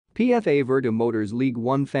PFA Vertu Motors League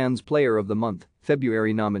One Fans Player of the Month,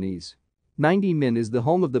 February nominees. Nomin is the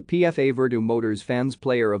home of the PFA Vertu Motors Fans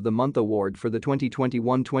Player of the Month award for the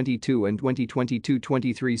 2021-22 and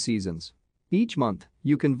 2022-23 seasons. Each month,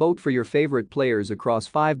 you can vote for your favorite players across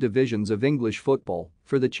 5 divisions of English football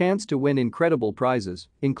for the chance to win incredible prizes,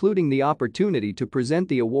 including the opportunity to present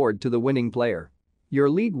the award to the winning player. Your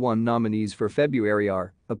League One nominees for February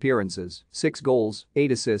are appearances, 6 goals,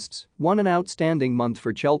 8 assists, 1 an outstanding month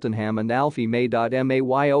for Cheltenham and Alfie May.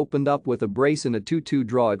 May opened up with a brace in a 2-2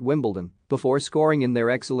 draw at Wimbledon before scoring in their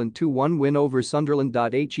excellent 2-1 win over Sunderland.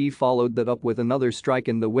 He followed that up with another strike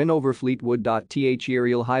in the win over Fleetwood.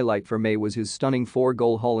 Real highlight for May was his stunning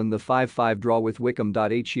 4-goal haul in the 5-5 draw with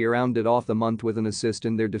Wycombe. He rounded off the month with an assist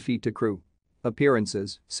in their defeat to Crewe.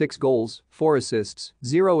 Appearances, 6 goals, 4 assists,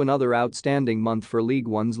 0 another outstanding month for League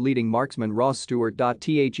One's leading marksman Ross Stewart.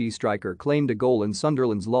 The striker claimed a goal in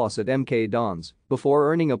Sunderland's loss at MK Dons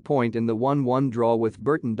before earning a point in the 1-1 draw with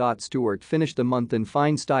Burton. Stewart finished the month in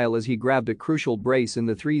fine style as he grabbed a crucial brace in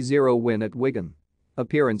the 3-0 win at Wigan.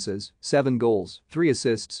 Appearances, 7 goals, 3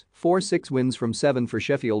 assists, 4-6 wins from 7 for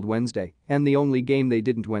Sheffield Wednesday, and the only game they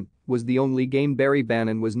didn't win was the only game Barry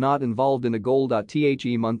Bannon was not involved in a goal.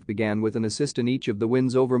 The month began with an assist in each of the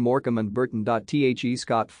wins over Morecambe and Burton.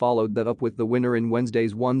 Scott followed that up with the winner in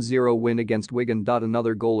Wednesday's 1-0 win against Wigan.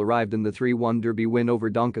 Another goal arrived in the 3-1 derby win over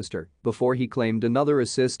Doncaster before he claimed another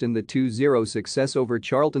assist in the 2-0 success over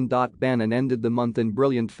Charlton. Bannon ended the month in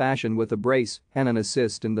brilliant fashion with a brace and an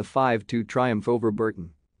assist in the 5-2 triumph over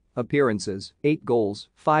Burton. Appearances, 8 goals,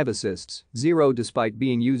 5 assists, 0 despite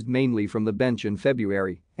being used mainly from the bench in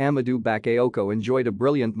February. Amadou Bakayoko enjoyed a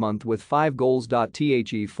brilliant month with 5 goals.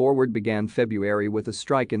 The forward began February with a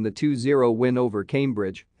strike in the 2-0 win over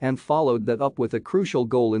Cambridge and followed that up with a crucial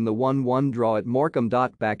goal in the 1-1 draw at Morecambe.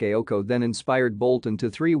 Bakayoko then inspired Bolton to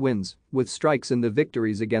 3 wins with strikes in the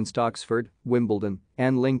victories against Oxford, Wimbledon,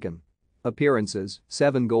 and Lincoln. Appearances,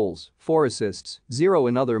 7 goals, 4 assists, 0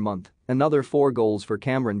 another month, another 4 goals for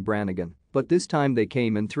Cameron Brannigan, but this time they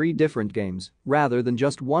came in 3 different games rather than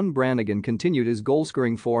just one. Brannigan continued his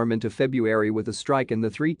goal-scoring form into February with a strike in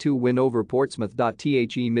the 3-2 win over Portsmouth. The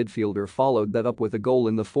midfielder followed that up with a goal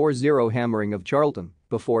in the 4-0 hammering of Charlton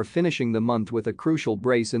before finishing the month with a crucial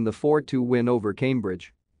brace in the 4-2 win over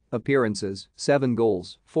Cambridge. Appearances, 7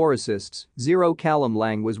 goals, 4 assists, 0 Callum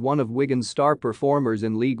Lang was one of Wigan's star performers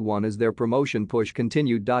in League One as their promotion push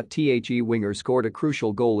continued. The winger scored a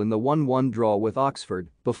crucial goal in the 1-1 draw with Oxford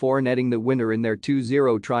before netting the winner in their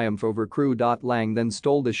 2-0 triumph over Crewe. Lang then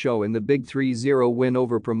stole the show in the big 3-0 win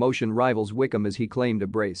over promotion rivals Wycombe as he claimed a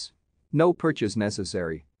brace. No purchase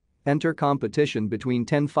necessary. Enter competition between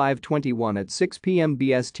 10:05:21 at 6 p.m.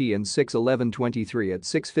 BST and 6:11:23 at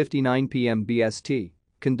 6:59 p.m. BST.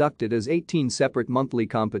 Conducted as 18 separate monthly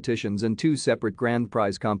competitions and 2 separate grand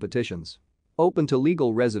prize competitions. Open to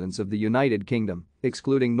legal residents of the United Kingdom,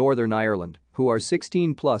 excluding Northern Ireland, who are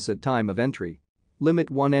 16 plus at time of entry.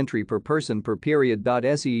 Limit 1 entry per person per period.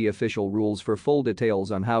 See official rules for full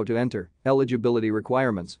details on how to enter, eligibility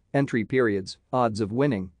requirements, entry periods, odds of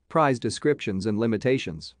winning, prize descriptions and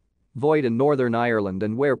limitations. Void in Northern Ireland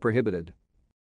and where prohibited.